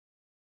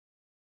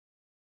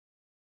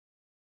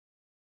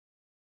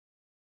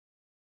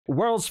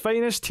World's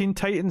Finest, Teen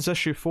Titans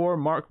issue 4,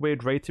 Mark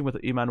Waid writing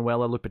with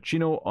Emanuela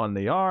Lupacchino on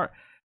the art.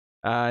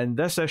 And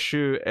this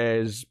issue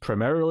is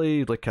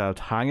primarily like a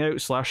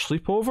hangout slash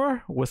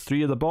sleepover with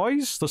 3 of the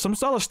boys. There's some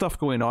other stuff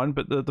going on,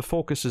 but the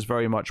focus is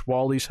very much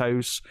Wally's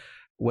house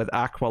with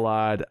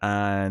Aqualad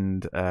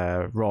and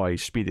Roy,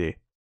 Speedy.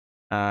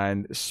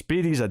 And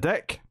Speedy's a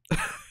dick.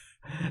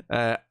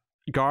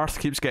 Garth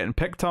keeps getting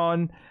picked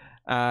on,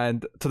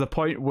 and to the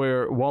point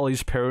where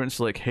Wally's parents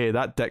are like, hey,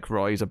 that dick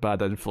Roy's a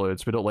bad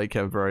influence, we don't like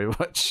him very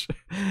much.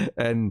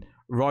 And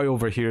Roy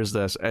overhears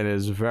this and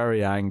is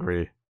very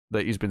angry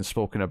that he's been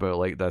spoken about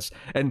like this,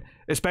 and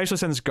especially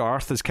since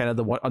Garth is kind of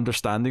the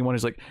understanding one.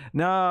 He's like,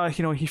 nah,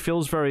 you know, he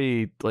feels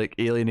very like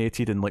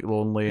alienated and like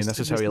lonely, and this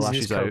is how he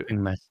lashes out.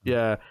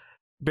 Yeah,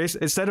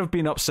 instead of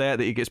being upset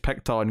that he gets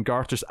picked on,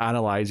 Garth just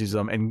analyzes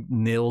him and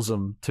nails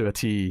him to a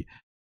T,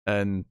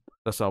 and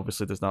this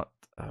obviously does not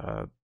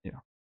you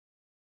know,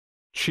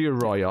 cheer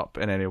Roy up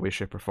in any way,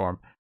 shape, or form.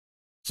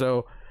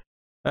 So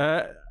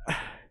yeah,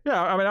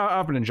 I mean,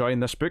 I've been enjoying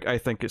this book. I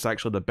think it's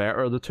actually the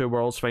better of the 2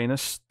 World's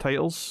Finest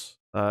titles.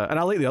 And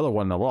I like the other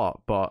one a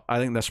lot, but I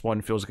think this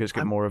one feels like it's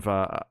got more of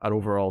an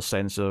overall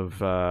sense of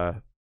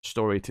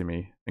story to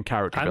me and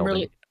character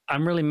building.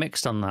 I'm really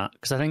mixed on that,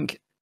 because I think,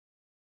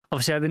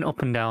 obviously, I've been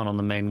up and down on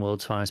the main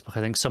World's Finest book.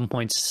 I think some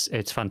points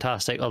it's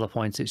fantastic, other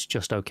points it's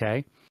just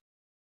okay.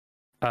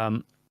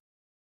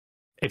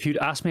 If you'd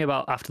asked me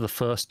about after the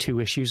first 2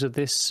 issues of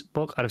this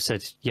book, I'd have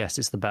said, yes,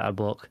 it's the better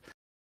book.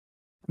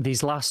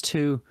 These last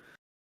 2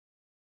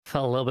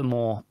 felt a little bit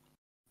more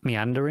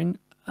meandering,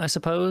 I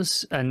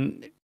suppose,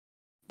 and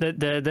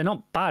they're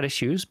not bad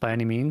issues by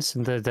any means,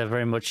 and they're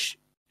very much,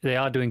 they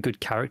are doing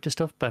good character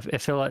stuff, but I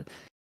feel like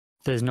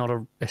there's not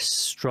a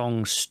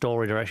strong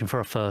story direction for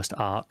a first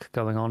arc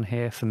going on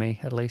here, for me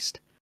at least.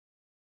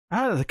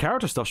 The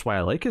character stuff's why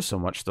I like it so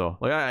much, though.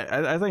 Like,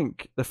 I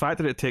think the fact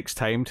that it takes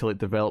time to like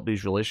develop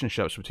these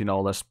relationships between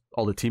all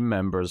the team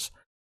members,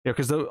 you know,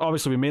 because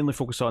obviously we mainly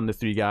focus on the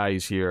 3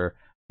 guys here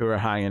who are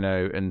hanging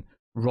out, and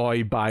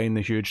Roy buying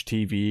the huge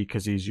TV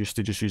because he's used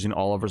to just using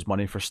Oliver's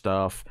money for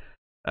stuff,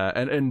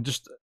 and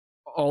just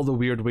all the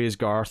weird ways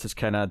Garth is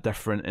kind of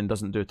different and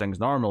doesn't do things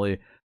normally.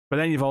 But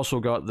then you've also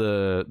got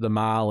the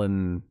Mal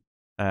and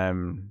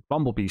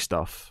Bumblebee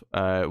stuff,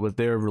 with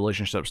their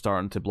relationship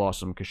starting to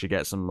blossom because she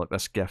gets him like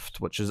this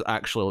gift, which is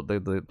actually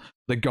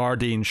the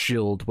Guardian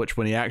shield, which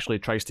when he actually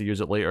tries to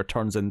use it later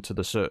turns into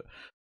the suit.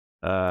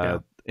 Yeah.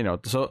 You know,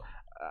 so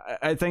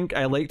I think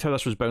I liked how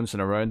this was bouncing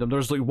around him.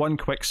 There's like one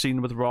quick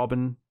scene with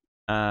Robin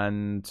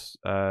and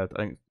I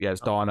think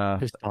it's Donna.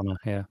 It's Donna,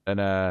 yeah.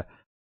 And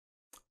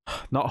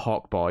not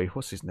Hawkboy,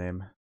 what's his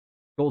name?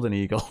 Golden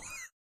Eagle.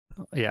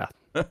 Yeah,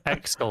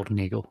 ex-Golden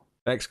Eagle.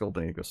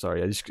 Ex-Golden Eagle,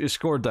 sorry. He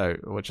scored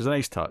out, which is a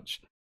nice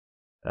touch.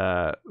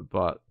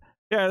 But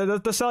yeah,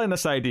 they're selling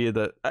this idea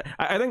that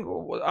I think,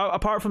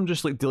 apart from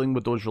just like dealing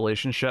with those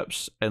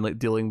relationships and like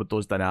dealing with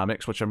those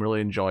dynamics, which I'm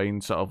really enjoying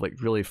sort of like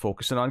really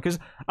focusing on, because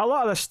a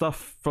lot of this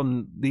stuff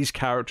from these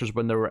characters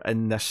when they were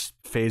in this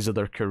phase of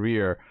their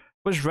career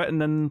was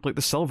written in like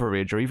the Silver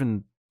Age or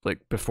even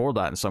like before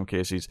that in some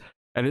cases.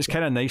 And it's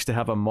kind of nice to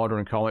have a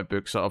modern comic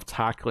book sort of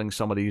tackling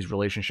some of these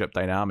relationship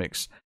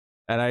dynamics.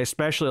 And I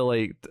especially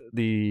liked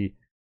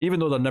even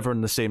though they're never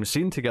in the same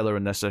scene together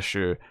in this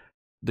issue,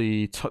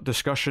 the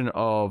discussion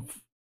of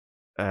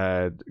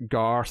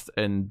Garth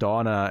and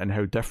Donna and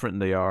how different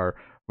they are,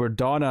 where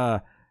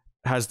Donna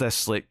has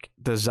this like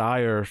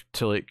desire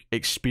to like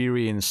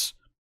experience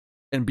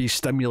and be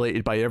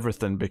stimulated by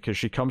everything because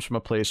she comes from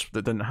a place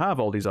that didn't have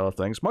all these other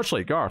things, much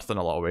like Garth in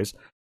a lot of ways,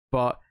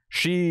 but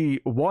she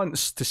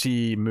wants to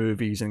see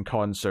movies and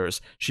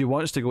concerts. She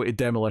wants to go to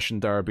demolition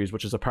derbies,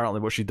 which is apparently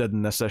what she did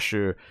in this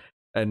issue,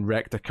 and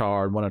wrecked a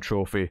car and won a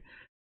trophy.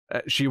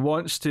 She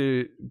wants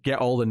to get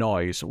all the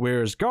noise,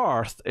 whereas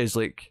Garth is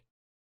like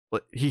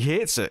he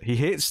hates it. He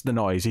hates the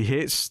noise. He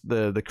hates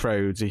the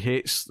crowds. He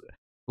hates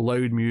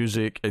loud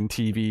music and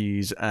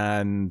TVs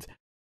and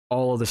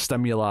all of the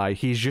stimuli.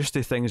 He's used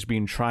to things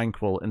being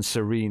tranquil and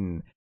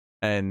serene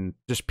and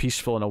just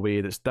peaceful in a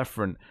way that's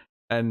different.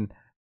 And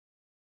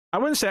I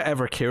wouldn't say I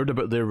ever cared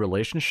about their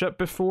relationship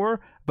before,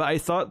 but I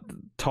thought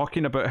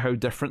talking about how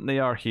different they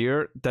are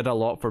here did a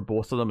lot for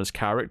both of them as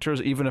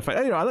characters, even if I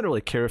don't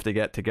really care if they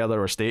get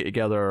together or stay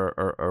together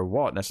or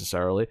what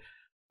necessarily.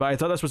 But I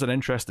thought this was an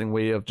interesting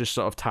way of just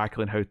sort of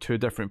tackling how 2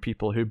 different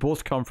people who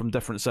both come from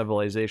different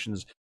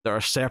civilizations that are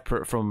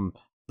separate from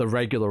the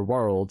regular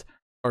world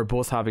are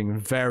both having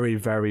very,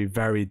 very,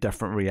 very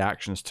different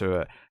reactions to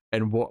it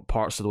and what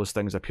parts of those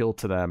things appeal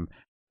to them.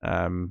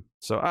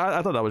 So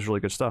I thought that was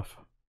really good stuff.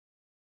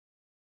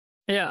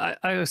 Yeah,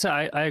 I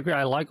agree.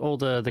 I like all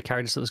the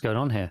characters that was going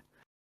on here.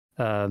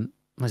 I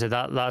said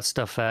that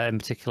stuff in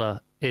particular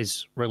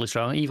is really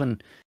strong.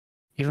 Even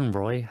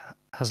Roy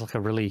has like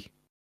a really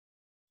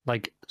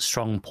like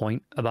strong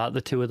point about the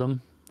 2 of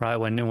them, right?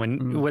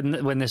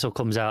 When this all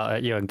comes out,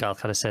 and Garth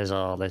kind of says,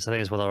 "Oh, this I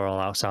think it's when they're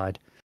all outside,"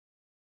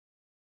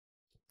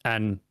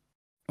 and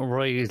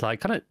Roy is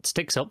like kind of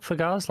sticks up for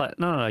Garth, like,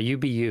 "No, you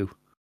be you."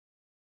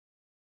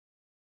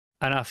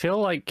 And I feel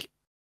like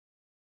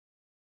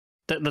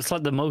that's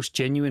like the most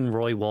genuine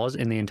Roy was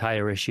in the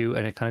entire issue,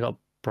 and it kind of got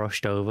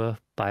brushed over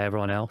by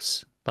everyone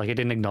else. Like it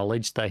didn't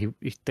acknowledge that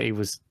he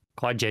was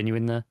quite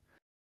genuine there.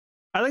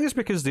 I think it's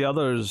because the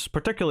others,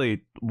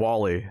 particularly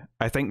Wally,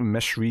 I think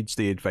misreads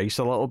the advice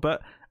a little bit.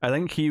 I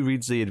think he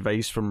reads the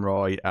advice from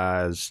Roy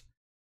as,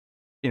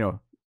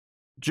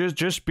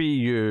 just be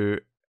you,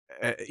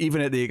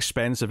 even at the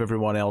expense of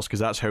everyone else, because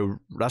that's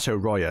how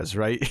Roy is,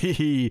 right?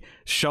 He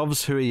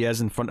shoves who he is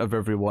in front of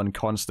everyone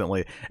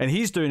constantly, and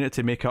he's doing it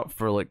to make up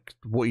for like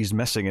what he's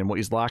missing and what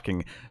he's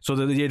lacking. So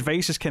the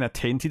advice is kind of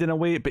tainted in a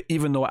way, but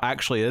even though it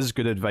actually is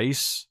good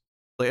advice,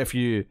 like if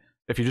you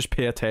just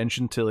pay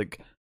attention to like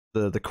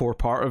the core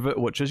part of it,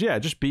 which is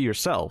just be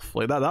yourself,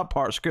 like that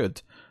part's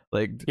good.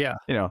 Like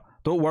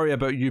don't worry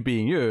about you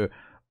being you,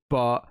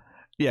 but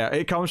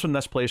it comes from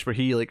this place where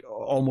he like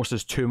almost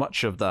is too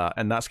much of that,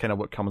 and that's kind of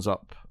what comes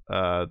up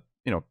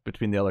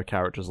between the other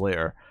characters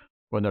later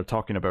when they're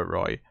talking about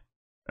Roy.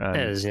 It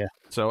is, yeah.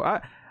 So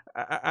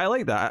I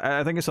like that.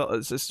 I think it's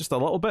just a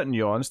little bit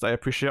nuanced. I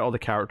appreciate all the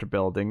character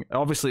building.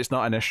 Obviously, it's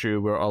not an issue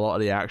where a lot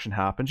of the action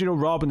happens.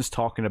 Robin's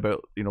talking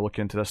about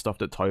looking into this stuff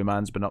that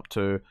Toyman's been up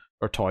to,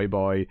 or Toy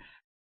Boy,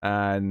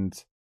 and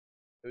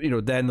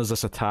then there's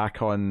this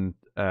attack on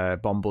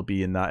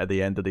Bumblebee in that at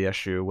the end of the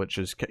issue, which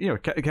is kind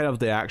of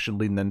the action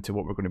leading into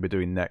what we're going to be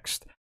doing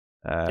next.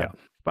 But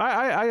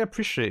I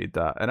appreciated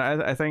that, and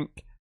I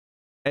think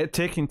it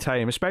taking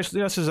time,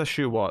 especially this is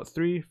issue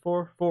 3,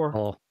 4, 4,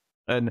 oh.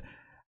 And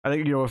I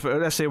think if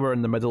let's say we're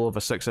in the middle of a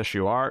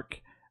 6-issue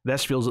arc,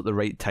 this feels at the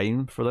right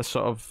time for this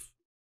sort of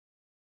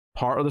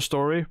part of the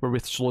story where we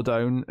slow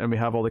down and we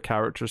have all the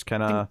characters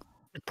kind of.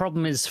 The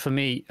problem is for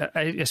me,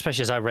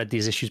 especially as I read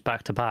these issues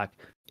back to back,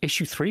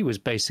 issue 3 was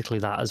basically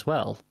that as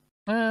well.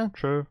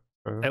 True.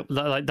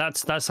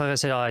 That's like I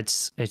said.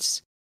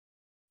 It's.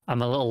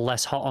 I'm a little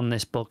less hot on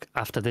this book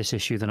after this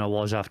issue than I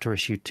was after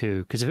issue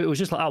 2. Because if it was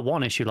just like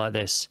one issue like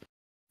this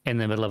in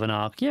the middle of an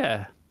arc,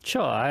 yeah,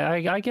 sure,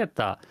 I get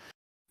that.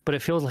 But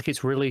it feels like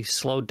it's really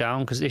slowed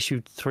down because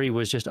issue 3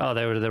 was just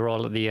they were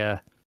all at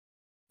the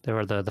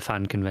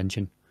fan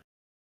convention.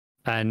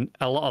 And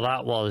a lot of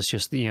that was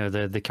just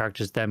the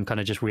characters, them kind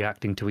of just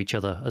reacting to each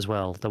other as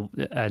well.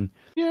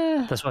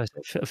 That's why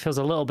it feels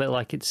a little bit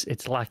like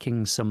it's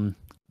lacking some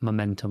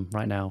momentum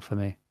right now for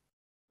me.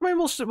 I mean,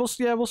 we'll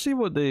see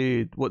what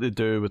they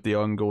do with the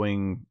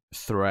ongoing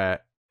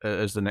threat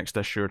as the next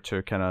issue or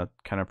two kind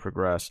of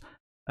progress.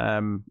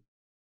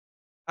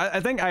 I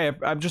think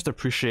I'm just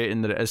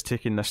appreciating that it is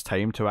taking this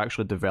time to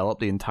actually develop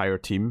the entire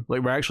team.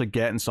 Like we're actually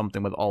getting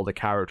something with all the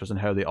characters and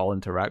how they all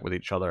interact with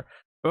each other.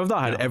 We've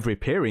not had every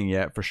pairing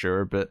yet for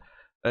sure, but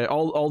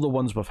all the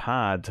ones we've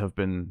had have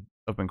been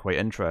quite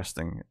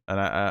interesting, and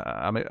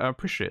I'm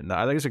appreciating that.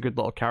 I think it's a good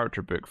little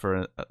character book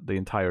for the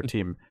entire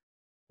team,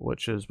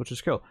 which is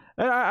cool.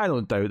 And I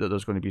don't doubt that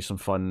there's going to be some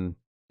fun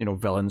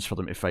villains for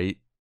them to fight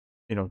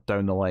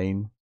down the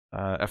line,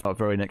 if not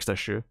very next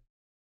issue.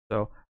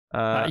 So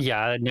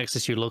next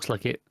issue looks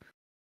like it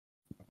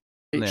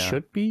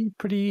should be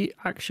pretty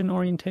action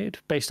orientated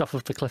based off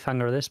of the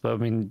cliffhanger of this, but I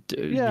mean,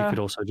 you could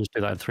also just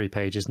do that in 3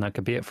 pages and that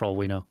could be it for all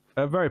we know.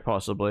 Very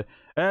possibly.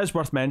 It is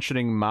worth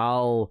mentioning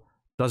Mal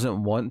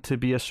doesn't want to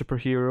be a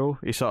superhero.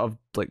 He sort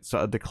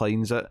of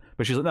declines it,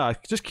 but she's like, no,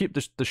 just keep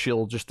the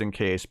shield just in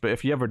case, but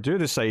if you ever do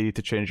decide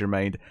to change your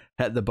mind,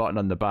 hit the button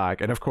on the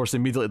back. And of course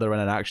immediately they're in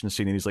an action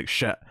scene and he's like,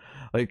 shit,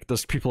 like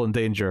there's people in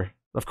danger,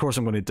 of course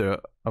I'm going to do it,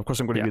 of course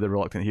I'm going to be the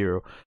reluctant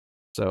hero.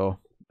 So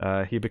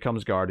he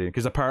becomes Guardian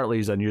because apparently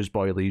he's a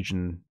Newsboy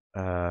Legion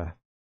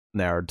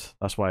nerd.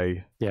 That's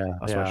why.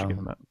 That's why she gave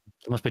him it.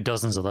 There must be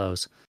dozens of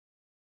those.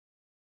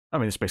 I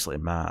mean, it's basically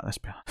Matt. Let's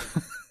be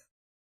honest.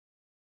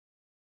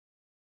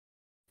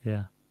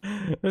 Yeah,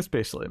 it's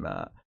basically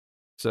Matt.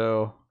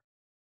 So,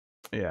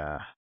 we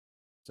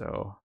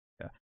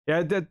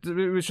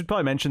should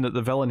probably mention that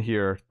the villain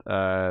here,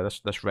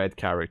 this red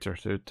character,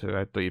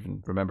 I don't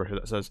even remember who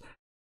that is.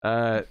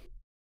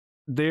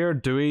 They're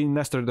doing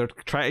this. They're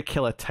trying to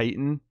kill a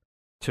Titan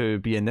to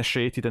be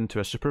initiated into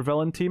a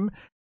supervillain team,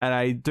 and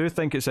I do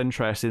think it's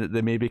interesting that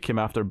they maybe came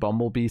after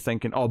Bumblebee,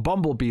 thinking, "Oh,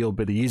 Bumblebee will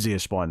be the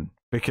easiest one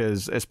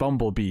because it's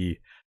Bumblebee,"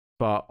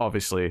 but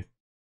obviously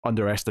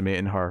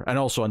underestimating her, and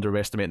also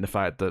underestimating the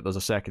fact that there's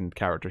a second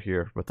character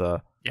here with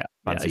a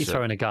you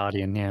throw in a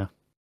Guardian,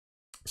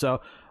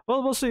 So,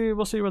 well, we'll see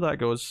where that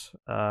goes.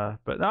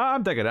 But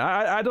I'm digging it.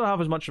 I don't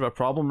have as much of a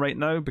problem right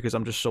now because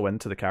I'm just so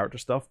into the character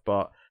stuff,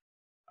 but.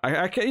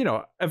 I can,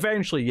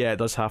 eventually, it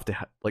does have to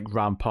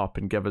ramp up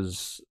and give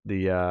us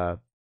the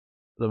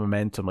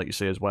momentum, like you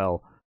say, as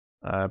well.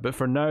 But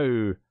for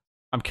now,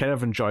 I'm kind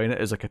of enjoying it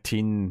as like a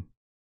teen,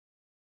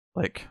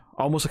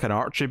 almost like an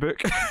Archie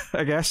book,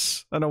 I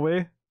guess, in a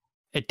way.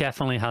 It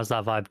definitely has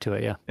that vibe to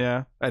it, yeah.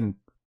 Yeah, and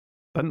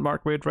didn't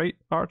Mark Waid write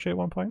Archie at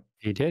one point?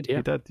 He did, yeah.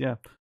 He did, yeah.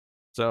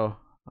 So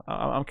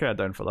I'm kind of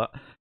down for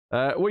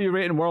that. What are you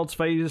rating World's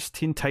Finest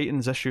Teen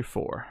Titans issue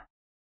 4?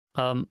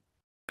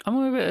 I'm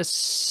going to give it a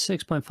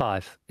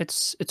 6.5.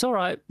 It's all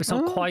right. It's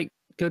not quite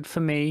good for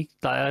me.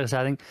 I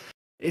think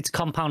it's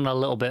compounded a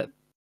little bit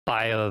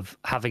by of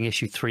having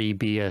issue 3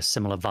 be a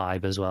similar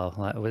vibe as well,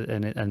 like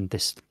and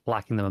this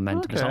lacking the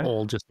momentum. It's not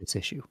all just this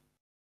issue.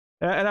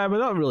 And I would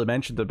not really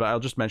mention it, but I'll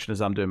just mention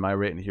as I'm doing my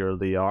rating here,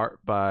 the art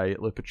by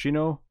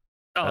Lupacino.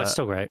 Oh, it's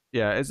still great.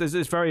 Yeah,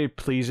 it's very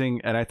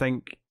pleasing, and I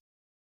think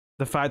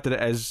the fact that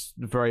it is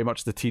very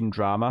much the teen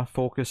drama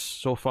focus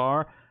so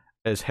far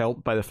is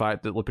helped by the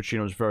fact that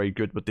Lupacino is very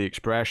good with the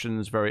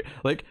expressions. Very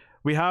like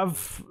we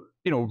have,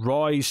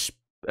 Royce,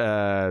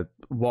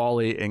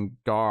 Wally, and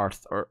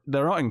Garth,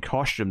 they're not in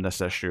costume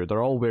this issue.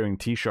 They're all wearing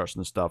t-shirts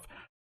and stuff.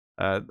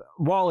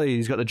 Wally,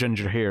 he's got the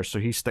ginger hair, so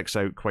he sticks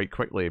out quite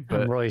quickly.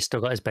 But and Roy's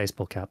still got his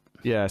baseball cap.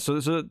 Yeah,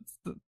 so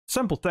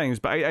simple things,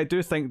 but I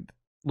do think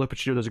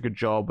Lupacino does a good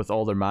job with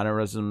all their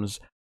mannerisms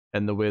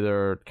and the way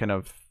they're kind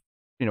of,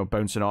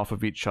 bouncing off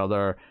of each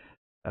other.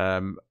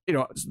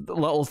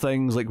 Little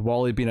things like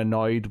Wally being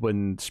annoyed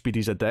when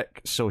Speedy's a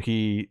dick, so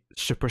he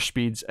super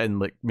speeds and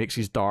like makes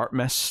his dart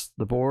miss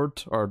the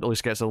board, or at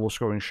least gets a low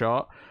scoring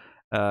shot.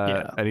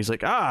 And he's like,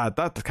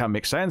 that can't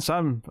make sense.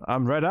 I'm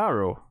Red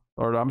Arrow,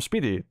 or I'm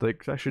Speedy.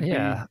 Like I should be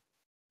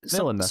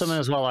nailing this. Something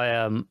as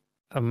well.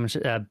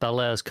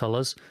 Bel-Air's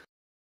colors.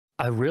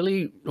 I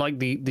really like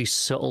the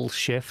subtle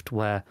shift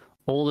where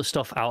all the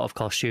stuff out of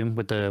costume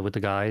with the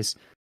guys,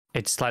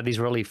 it's like these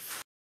really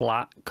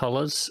flat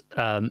colors.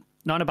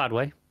 Not in a bad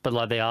way, but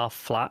like they are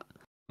flat.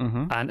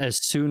 Mm-hmm. And as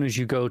soon as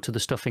you go to the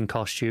stuff in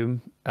costume,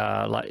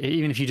 like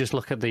even if you just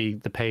look at the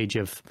page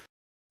of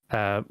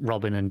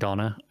Robin and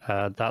Donna,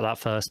 that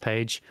first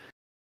page,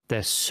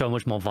 they're so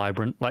much more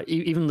vibrant. Like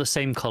even the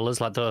same colors,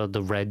 like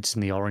the reds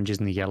and the oranges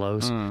and the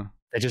yellows,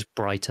 they're just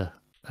brighter.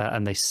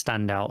 And they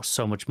stand out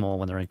so much more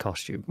when they're in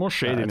costume. More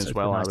shading as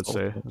well, I would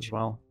say, as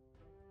well.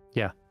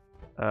 Yeah.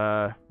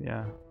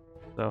 Yeah.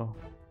 So,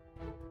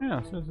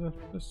 yeah,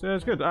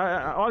 it's good.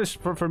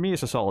 Honestly, for me,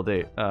 it's a solid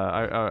 8.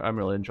 I'm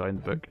really enjoying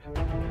the book.